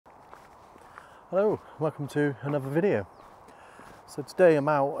Hello, welcome to another video. So today I'm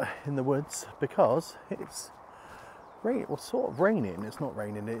out in the woods because it's sort of raining. It's not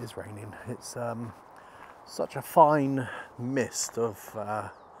raining, it is raining. It's such a fine mist of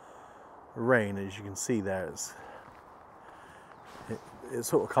rain, as you can see there. It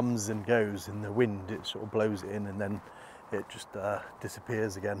sort of comes and goes in the wind. It sort of blows it in and then it just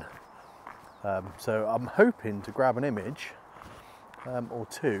disappears again. So I'm hoping to grab an image or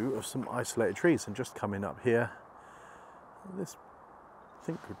two of some isolated trees, and just coming up here, this I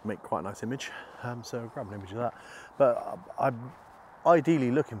think would make quite a nice image, so I'll grab an image of that. But I'm ideally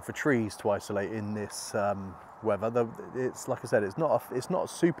looking for trees to isolate in this weather. It's like I said, it's not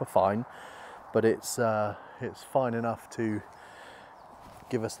super fine, but it's fine enough to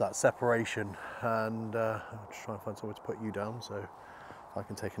give us that separation. And I'll just try and find somewhere to put you down so I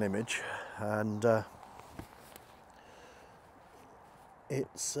can take an image. And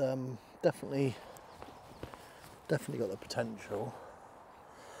it's definitely got the potential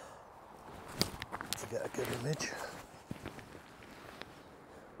to get a good image.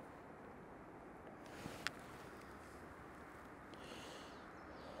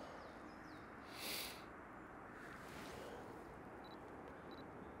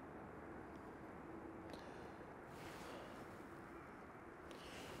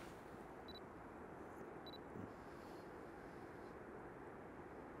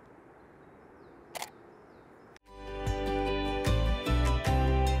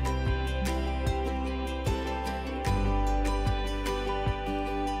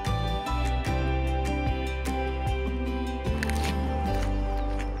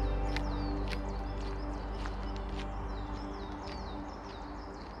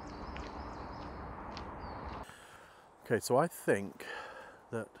 Okay, so I think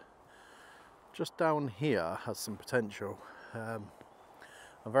that just down here has some potential. I'm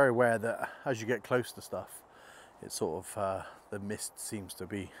very aware that as you get close to stuff, it's sort of the mist seems to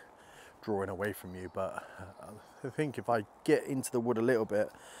be drawing away from you. But I think if I get into the wood a little bit,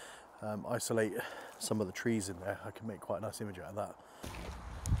 isolate some of the trees in there, I can make quite a nice image out of that.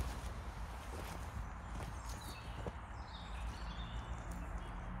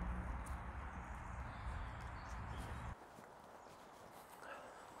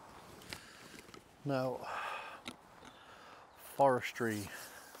 Now, forestry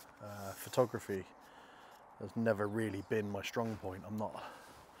photography has never really been my strong point. I'm not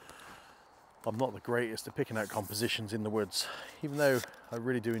the greatest at picking out compositions in the woods, even though I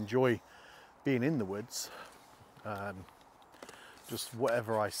really do enjoy being in the woods. Just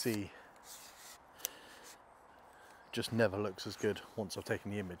whatever I see just never looks as good once I've taken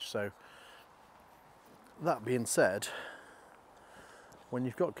the image. So that being said, when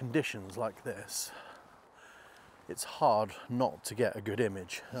you've got conditions like this, it's hard not to get a good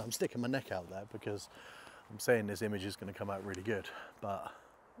image. I'm sticking my neck out there because I'm saying this image is going to come out really good, but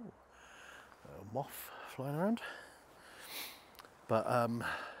a moth flying around. But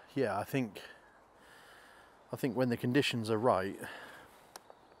yeah, I think when the conditions are right,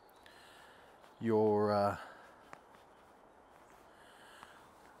 you're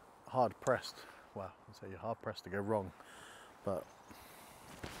hard pressed. Well, I'd say you're hard pressed to go wrong, but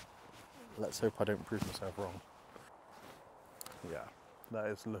let's hope I don't prove myself wrong. Yeah, that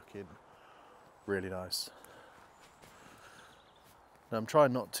is looking really nice. Now I'm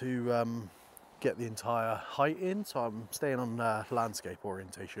trying not to get the entire height in, so I'm staying on landscape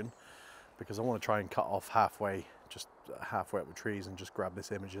orientation because I want to try and cut off halfway, just halfway up the trees, and just grab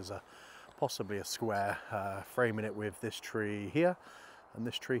this image as possibly a square, framing it with this tree here and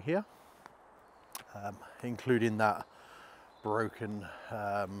this tree here, including that broken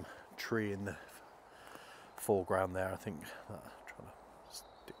tree in the foreground there. I think that, trying to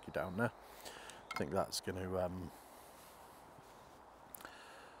stick you down there, I think that's going to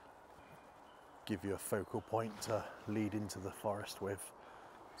give you a focal point to lead into the forest with.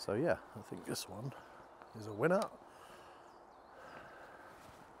 So yeah, I think this one is a winner.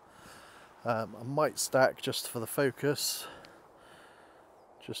 I might stack just for the focus,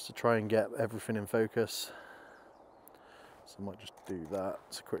 just to try and get everything in focus. So I might just do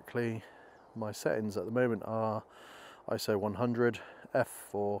that quickly. My settings at the moment are ISO 100, f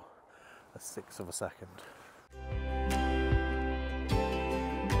for a 1/6 of a second.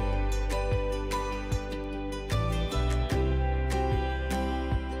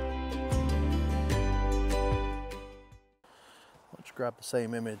 I'll just grab the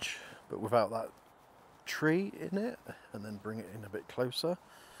same image but without that tree in it, and then bring it in a bit closer,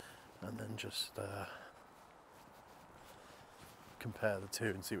 and then just compare the two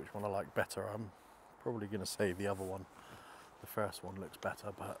and see which one I like better. I'm probably going to say the other one. The first one looks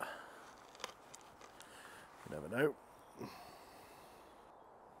better, but You never know.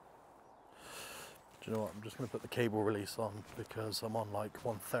 Do you know what? I'm just going to put the cable release on because I'm on like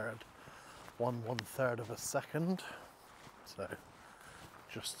 1/3 of a second. So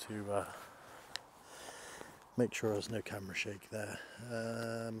just to make sure there's no camera shake there.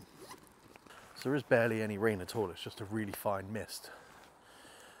 So there is barely any rain at all. It's just a really fine mist,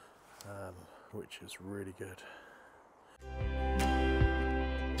 which is really good.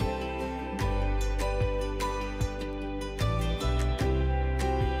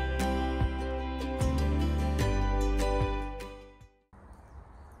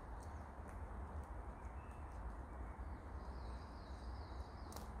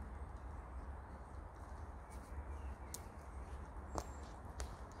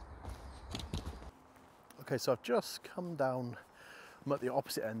 Okay, so I've just come down, I'm at the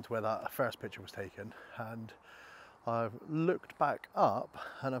opposite end where that first picture was taken, and I've looked back up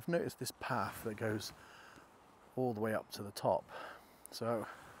and I've noticed this path that goes all the way up to the top. So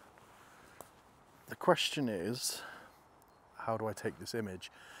the question is, how do I take this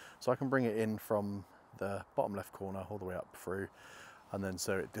image? So I can bring it in from the bottom left corner all the way up through, and then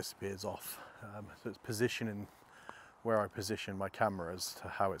so it disappears off. So it's positioning where I position my camera as to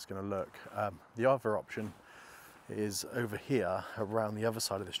how it's going to look. The other option is over here around the other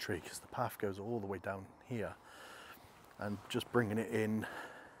side of this tree, because the path goes all the way down here, and just bringing it in,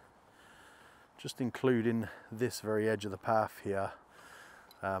 just including this very edge of the path here,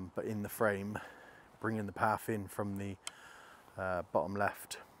 but in the frame, bringing the path in from the bottom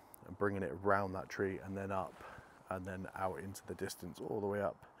left and bringing it around that tree and then up and then out into the distance all the way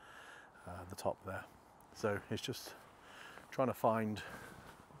up the top there. So it's just trying to find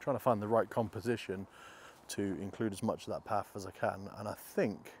the right composition to include as much of that path as I can, and I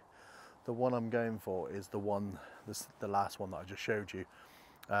think the one I'm going for is the last one that I just showed you,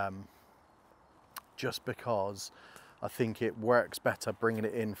 just because I think it works better bringing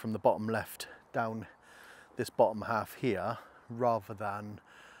it in from the bottom left down this bottom half here rather than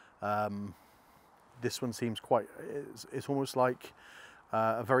this one. Seems quite, it's almost like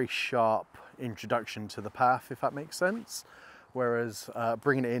a very sharp introduction to the path, if that makes sense, whereas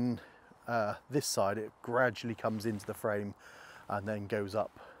bringing it in this side, it gradually comes into the frame and then goes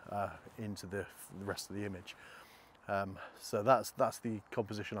up into the rest of the image. So that's the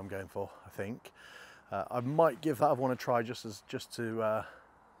composition I'm going for, I think. I might give that other one a try just to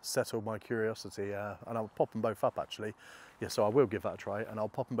settle my curiosity, and I'll pop them both up actually. Yeah, so I will give that a try, and I'll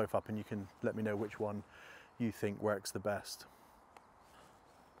pop them both up and you can let me know which one you think works the best.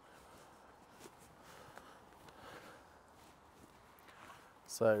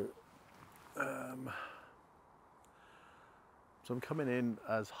 So I'm coming in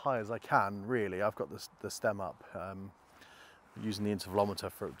as high as I can, really. I've got the stem up, using the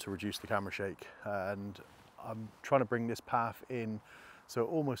intervalometer to reduce the camera shake, and I'm trying to bring this path in so it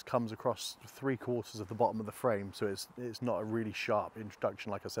almost comes across 3/4 of the bottom of the frame, so it's not a really sharp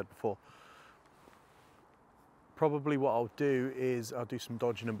introduction like I said before. Probably what I'll do is I'll do some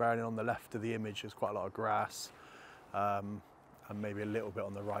dodging and burning on the left of the image. There's quite a lot of grass, and maybe a little bit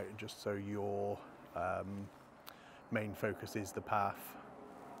on the right, just so your main focus is the path.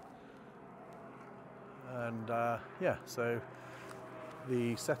 And yeah, so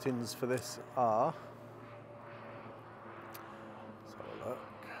the settings for this are, let's have a look.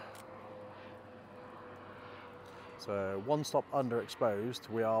 So one stop underexposed,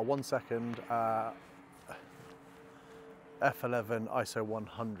 we are 1 second at f11 ISO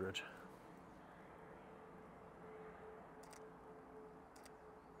 100.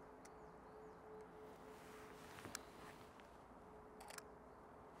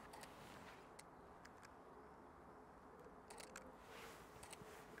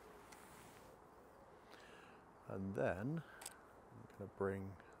 And then I'm going to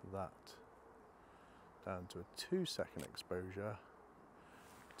bring that down to a 2-second exposure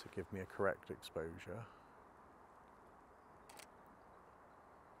to give me a correct exposure.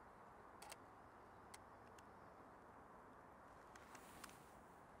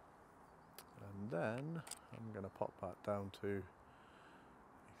 And then I'm going to pop that down to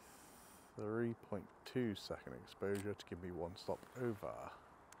a 3.2-second exposure to give me 1 stop over, or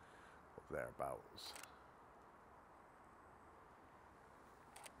thereabouts.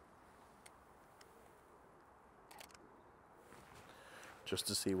 Just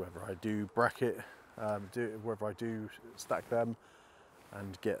to see whether I do bracket, whether I do stack them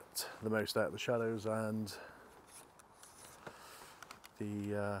and get the most out of the shadows and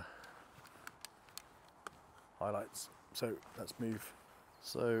the highlights. So let's move.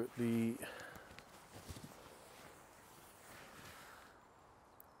 So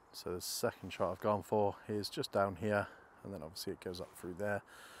So the second shot I've gone for is just down here, and then obviously it goes up through there.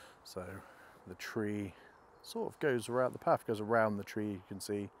 So the tree sort of goes around, the path goes around the tree, you can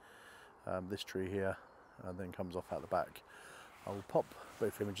see this tree here, and then comes off out the back. I will pop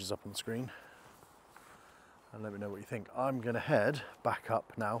both images up on the screen and let me know what you think. I'm going to head back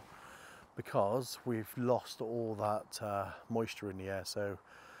up now because we've lost all that moisture in the air, so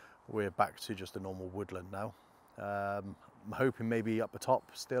we're back to just a normal woodland now. I'm hoping maybe up the top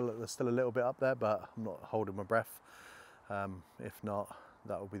there's still a little bit up there, but I'm not holding my breath. If not,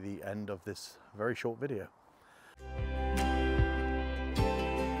 that will be the end of this very short video.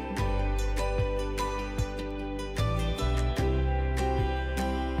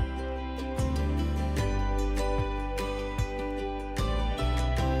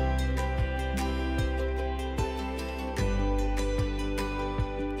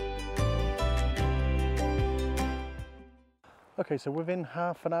 Okay, so within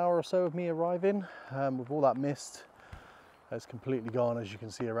half an hour or so of me arriving, with all that mist, it's completely gone, as you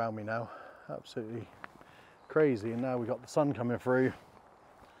can see around me now. Absolutely crazy. And now we've got the sun coming through,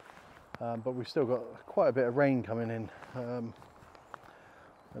 but we've still got quite a bit of rain coming in. And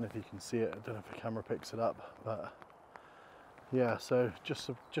if you can see it, I don't know if the camera picks it up, but yeah, so just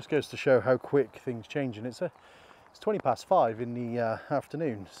goes to show how quick things change. And it's 20 past 5 in the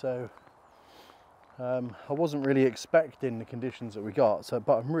afternoon, so I wasn't really expecting the conditions that we got,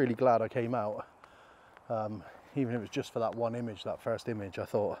 but I'm really glad I came out. Even if it was just for that one image, that first image, I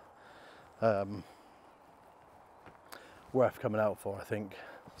thought worth coming out for, I think.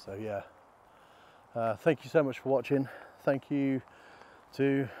 So yeah, thank you so much for watching. Thank you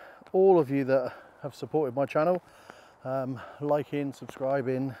to all of you that have supported my channel, liking,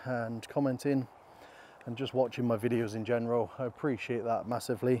 subscribing and commenting and just watching my videos in general. I appreciate that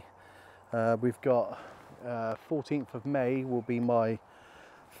massively. We've got 14th of May will be my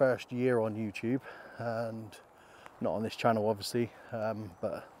first year on YouTube, and not on this channel obviously,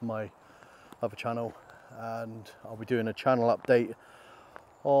 but my other channel, and I'll be doing a channel update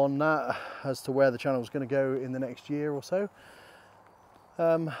on that as to where the channel is going to go in the next year or so.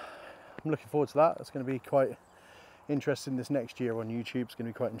 I'm looking forward to that. It's going to be quite interesting. This next year on YouTube is going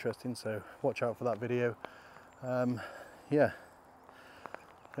to be quite interesting, so watch out for that video. Yeah.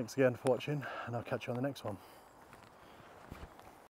 Thanks again for watching, and I'll catch you on the next one.